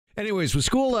Anyways, with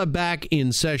school back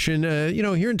in session,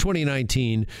 here in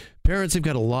 2019, parents have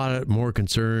got a lot more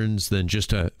concerns than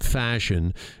just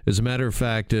fashion. As a matter of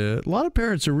fact, a lot of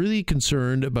parents are really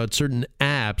concerned about certain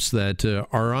apps that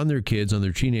are on their kids, on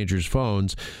their teenagers'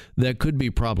 phones, that could be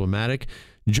problematic.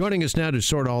 Joining us now to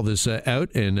sort all this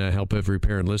out and help every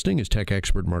parent listening is tech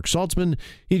expert Mark Saltzman.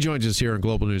 He joins us here on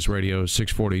Global News Radio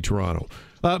 640 Toronto.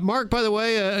 Mark, by the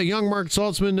way, young Mark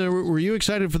Saltzman, were you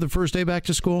excited for the first day back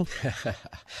to school?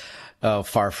 Oh,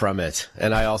 far from it.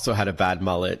 And I also had a bad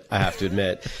mullet, I have to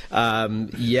admit. I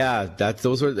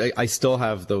still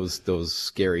have those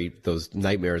scary, those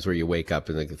nightmares where you wake up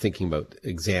and like thinking about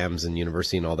exams and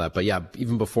university and all that. But yeah,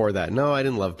 even before that, no, I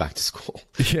didn't love back to school.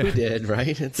 Yeah. Who did,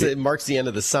 right? It marks the end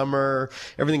of the summer.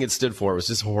 Everything it stood for was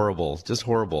just horrible.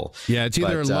 Yeah, it's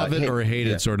either love it or hate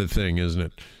it sort of thing, isn't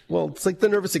it? Well, it's like the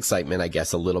nervous excitement, I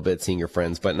guess, a little bit, seeing your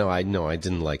friends. But no, I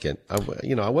didn't like it.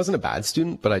 I wasn't a bad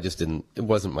student, but it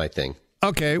wasn't my thing.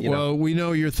 Okay, well, we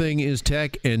know your thing is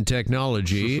tech and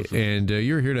technology, and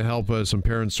you're here to help some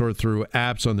parents sort through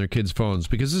apps on their kids' phones,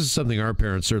 because this is something our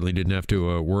parents certainly didn't have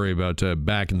to worry about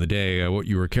back in the day, what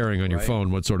you were carrying on your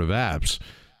phone, what sort of apps.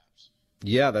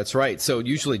 Yeah, that's right. So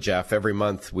usually, Jeff, every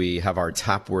month we have our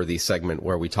Tap-Worthy segment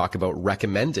where we talk about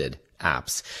recommended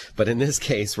apps. But in this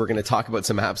case, we're going to talk about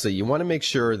some apps that you want to make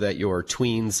sure that your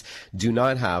tweens do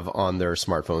not have on their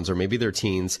smartphones, or maybe their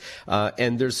teens.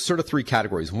 And there's sort of three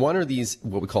categories. One are these,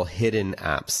 what we call hidden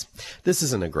apps. This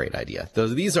isn't a great idea.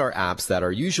 These are apps that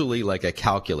are usually like a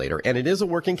calculator, and it is a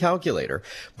working calculator.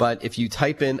 But if you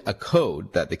type in a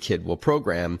code that the kid will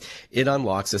program, it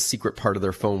unlocks a secret part of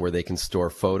their phone where they can store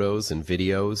photos and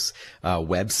videos,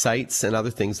 websites, and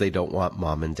other things they don't want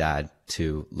mom and dad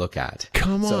to look at.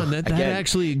 Come on, that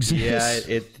actually exists.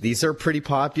 Yeah, these are pretty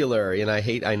popular, and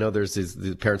I know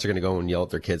the parents are going to go and yell at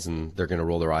their kids, and they're going to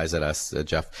roll their eyes at us,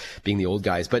 Jeff, being the old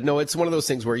guys. But no, it's one of those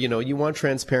things where, you want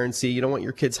transparency. You don't want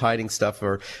your kids hiding stuff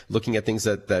or looking at things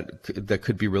that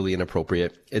could be really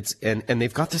inappropriate. And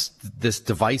they've got this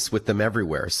device with them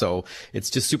everywhere, so it's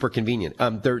just super convenient.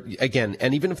 And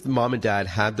even if the mom and dad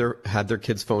had their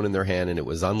kid's phone in their hand and it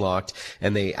was unlocked,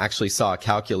 and they actually saw a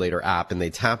calculator app and they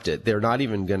tapped it, they're not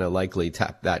even going to likely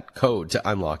tap that code to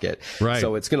unlock it. Right.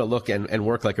 So it's going to look and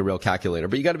work like a real calculator.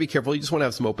 But you got to be careful. You just want to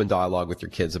have some open dialogue with your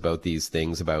kids about these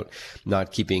things, about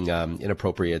not keeping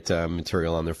inappropriate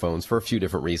material on their phones for a few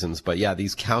different reasons. But yeah,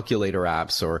 these calculator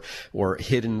apps or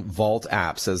hidden vault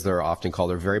apps, as they're often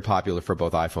called, are very popular for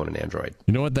both iPhone and Android.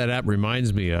 You know what that app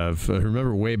reminds me of?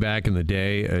 Remember way back in the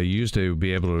day, you used to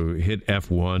be able to hit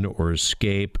F1 or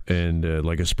escape, and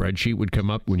like a spreadsheet would come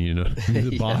up when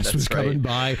the boss was coming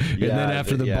by. And then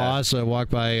after the boss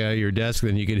walked by your desk,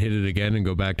 then you could hit it again and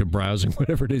go back to browsing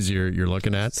whatever it is you're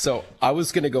looking at. So I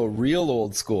was going to go real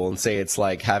old school and say it's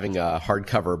like having a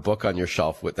hardcover book on your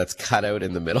shelf that's cut out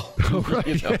in the middle. Oh,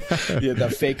 right.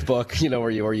 The fake book,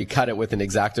 where you cut it with an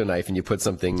X-Acto knife and you put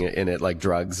something in it like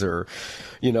drugs or,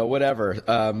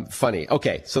 whatever. Funny.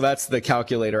 Okay, so that's the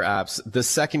calculator apps. The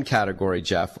second category,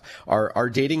 Jeff, are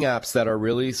dating apps that are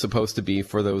really supposed to be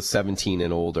for those 17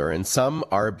 and older. And some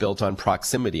are built on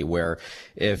proximity, where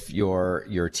if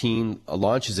your teen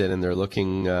launches it and they're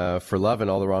looking for love in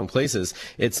all the wrong places,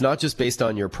 it's not just based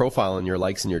on your profile and your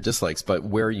likes and your dislikes, but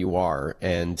where you are.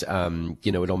 And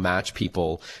it'll match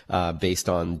people based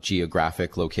on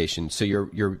geographic location. So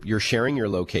you're sharing your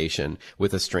location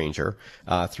with a stranger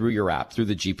through your app, through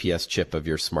the GPS chip of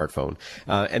your smartphone.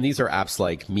 And these are apps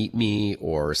like Meet Me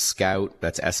or Scout,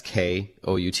 that's SKOUT,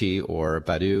 or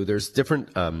Badoo. There's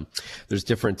different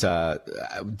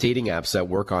dating apps that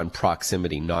work on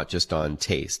proximity, not just on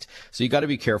taste. So you got to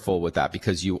be careful with that,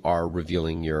 because you are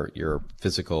revealing your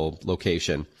physical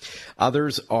location.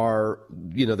 Others are,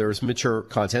 there's mature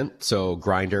content. So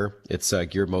Grindr, it's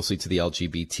geared mostly to the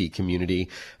LGBT community.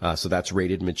 So that's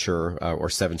rated mature or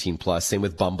 17 plus. Same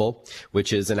with Bumble,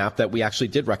 which is an app that we actually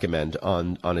did recommend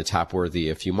on a Tap-Worthy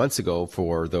a few months ago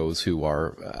for those who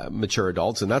are mature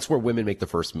adults. And that's where women make the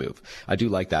first move. I do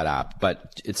like that app,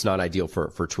 but it's not ideal for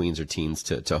tweens or teens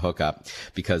to hook up,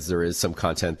 because there is some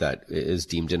content that is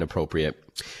deemed inappropriate.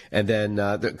 And then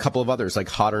a couple of others, like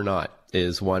Hot or Not,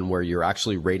 is one where you're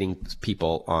actually rating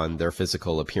people on their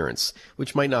physical appearance,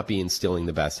 which might not be instilling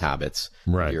the best habits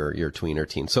right. your tween or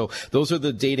teen. So those are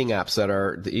the dating apps that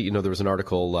are, there was an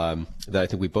article that I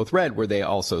think we both read where they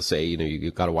also say,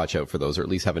 you've got to watch out for those, or at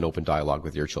least have an open dialogue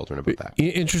with your children about that.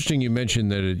 Interesting you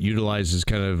mentioned that it utilizes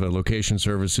kind of location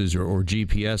services or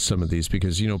GPS, some of these,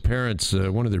 because, parents,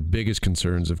 one of their biggest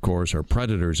concerns, of course, are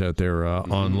predators out there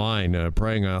online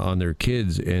preying on their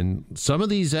kids. And some of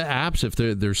these apps, if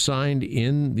they're signed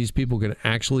in, these people can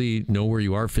actually know where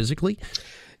you are physically?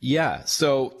 Yeah,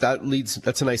 so that's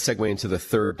a nice segue into the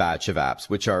third batch of apps,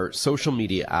 which are social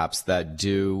media apps that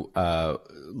do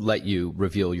let you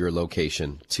reveal your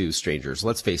location to strangers.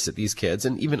 Let's face it, these kids,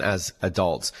 and even as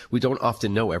adults, we don't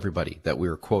often know everybody that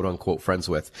we're quote unquote friends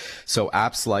with. So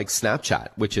apps like Snapchat,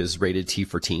 which is rated T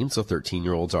for teen, so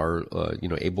 13-year-olds are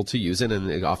able to use it, and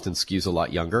it often skews a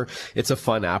lot younger. It's a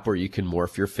fun app where you can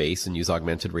morph your face and use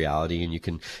augmented reality, and you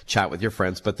can chat with your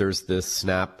friends. But there's this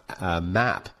Snap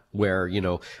Map, where,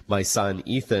 my son,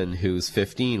 Ethan, who's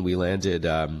 15, we landed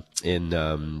in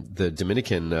the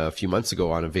Dominican a few months ago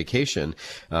on a vacation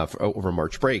over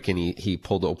March break, and he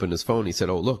pulled open his phone. He said,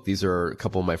 "Oh, look, these are a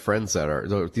couple of my friends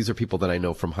these are people that I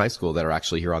know from high school that are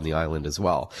actually here on the island as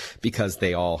well," because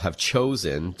they all have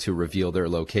chosen to reveal their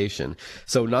location.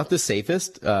 So not the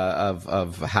safest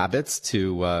of habits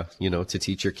to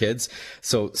teach your kids.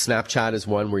 So Snapchat is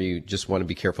one where you just want to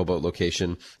be careful about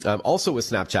location. Also with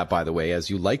Snapchat, by the way, as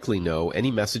you likely know,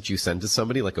 any message you send to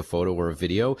somebody, like a photo or a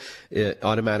video, it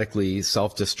automatically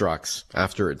self-destructs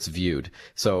after it's viewed.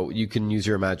 So you can use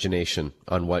your imagination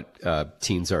on what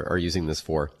teens are using this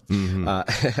for.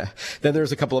 Mm-hmm. Then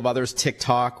there's a couple of others.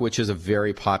 TikTok, which is a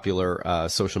very popular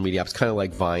social media app. It's kind of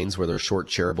like Vines, where they're short,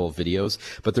 shareable videos,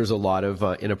 but there's a lot of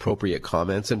inappropriate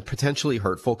comments and potentially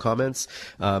hurtful comments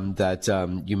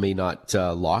that you may not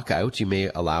lock out. You may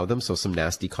allow them. So some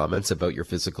nasty comments about your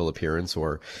physical appearance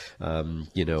or,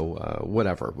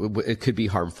 whatever. It could be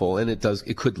harmful, and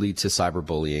it could lead to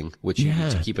cyberbullying, which you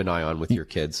need to keep an eye on with your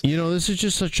kids. This is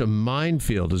just such a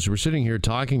minefield. As we're sitting here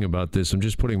talking about this, I'm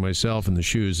just putting myself in the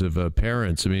shoes of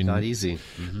parents. I mean, not easy.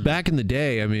 Mm-hmm. Back in the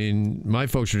day, I mean, my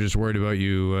folks are just worried about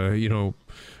you,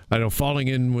 falling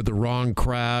in with the wrong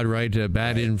crowd, right?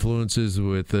 Bad influences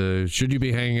with, should you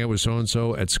be hanging out with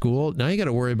so-and-so at school? Now you got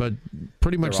to worry about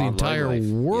pretty much the entire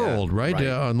world, right?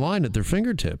 Online at their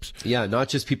fingertips. Yeah, not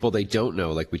just people they don't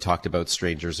know, like we talked about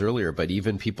strangers earlier, but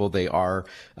even people they are,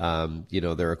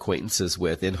 their acquaintances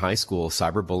with in high school.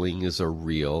 Cyberbullying is a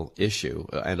real issue.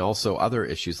 And also other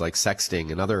issues like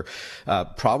sexting and other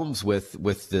problems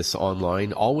with this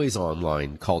always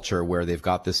online culture, where they've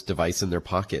got this device in their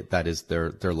pocket that is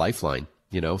their lifeline.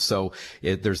 So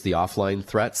there's the offline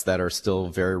threats that are still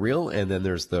very real, and then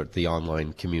there's the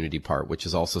online community part, which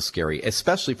is also scary,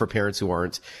 especially for parents who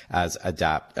aren't as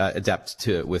adept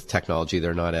with technology.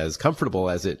 They're not as comfortable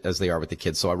as they are with the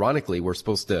kids. So ironically, we're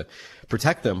supposed to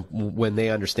protect them when they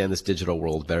understand this digital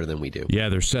world better than we do. Yeah,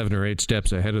 they're 7 or 8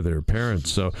 steps ahead of their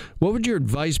parents. So what would your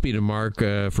advice be to Mark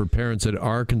for parents that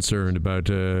are concerned about,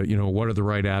 what are the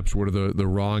right apps, what are the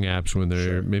wrong apps when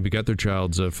they're maybe got their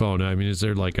child's phone? I mean, is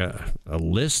there like a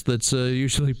list that's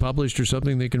usually published or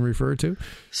something they can refer to?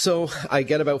 So I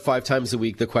get about 5 times a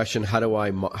week the question, how do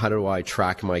I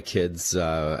track my kids'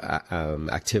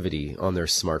 activity on their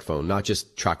smartphone? Not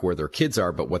just track where their kids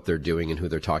are, but what they're doing and who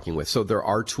they're talking with. So there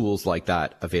are tools like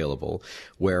that available,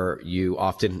 where you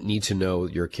often need to know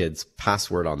your kid's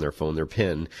password on their phone, their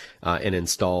PIN, and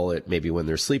install it maybe when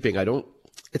they're sleeping.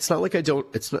 It's not like I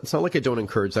don't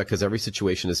encourage that, because every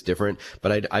situation is different,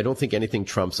 but I don't think anything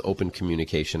trumps open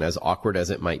communication, as awkward as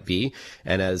it might be.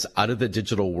 And as out of the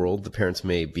digital world the parents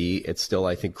may be, it's still,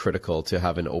 I think, critical to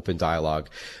have an open dialogue.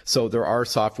 So there are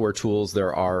software tools.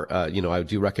 There are, I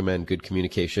do recommend good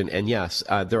communication. And yes,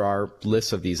 there are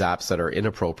lists of these apps that are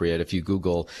inappropriate. If you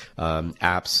Google,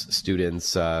 apps,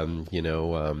 students,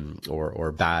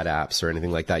 or bad apps or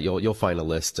anything like that, you'll find a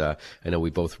list. I know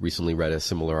we both recently read a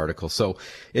similar article. So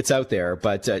it's out there,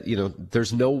 but,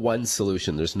 there's no one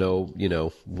solution. There's no,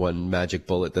 one magic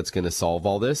bullet that's going to solve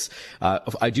all this.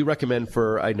 I do recommend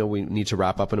I know we need to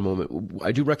wrap up in a moment.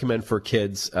 I do recommend for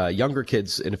kids, younger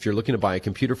kids, and if you're looking to buy a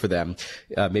computer for them,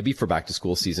 maybe for back to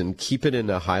school season, keep it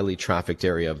in a highly trafficked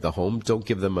area of the home. Don't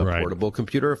give them a portable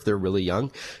computer if they're really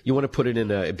young. You want to put it in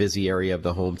a busy area of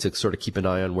the home to sort of keep an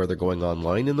eye on where they're going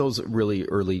online in those really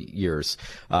early years.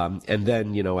 And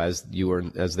then, as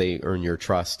they earn your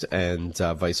trust, and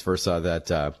vice versa,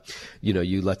 that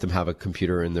you let them have a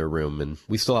computer in their room. And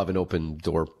we still have an open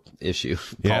door issue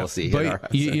policy.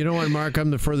 But you know what, Mark, I'm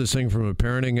the furthest thing from a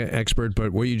parenting expert,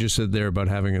 but what you just said there about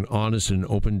having an honest and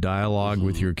open dialogue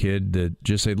with your kid, that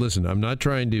just say, listen, I'm not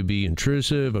trying to be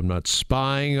intrusive. I'm not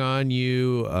spying on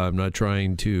you. I'm not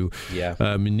trying to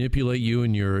manipulate you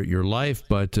in your life,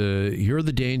 but here are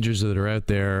the dangers that are out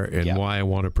there and why I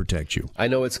want to protect you. I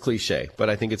know it's cliche, but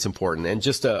I think it's important. And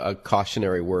just a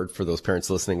cautionary word for those parents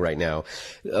listening right now.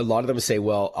 A lot of them say,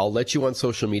 well, I'll let you on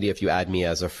social media if you add me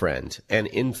as a friend. And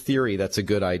in theory, theory, that's a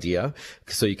good idea,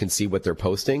 so you can see what they're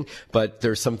posting. But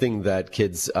there's something that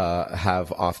kids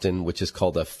have often, which is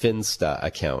called a Finsta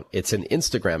account. It's an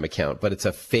Instagram account, but it's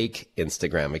a fake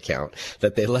Instagram account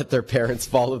that they let their parents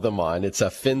follow them on. It's a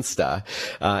Finsta,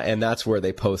 and that's where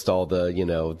they post all the, you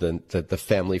know, the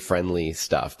family-friendly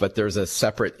stuff. But there's a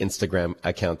separate Instagram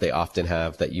account they often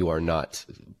have that you are not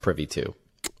privy to.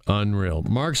 Unreal.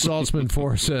 Mark Saltzman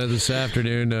for us this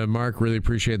afternoon. Mark, really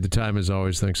appreciate the time as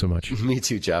always. Thanks so much. Me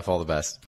too, Jeff. All the best.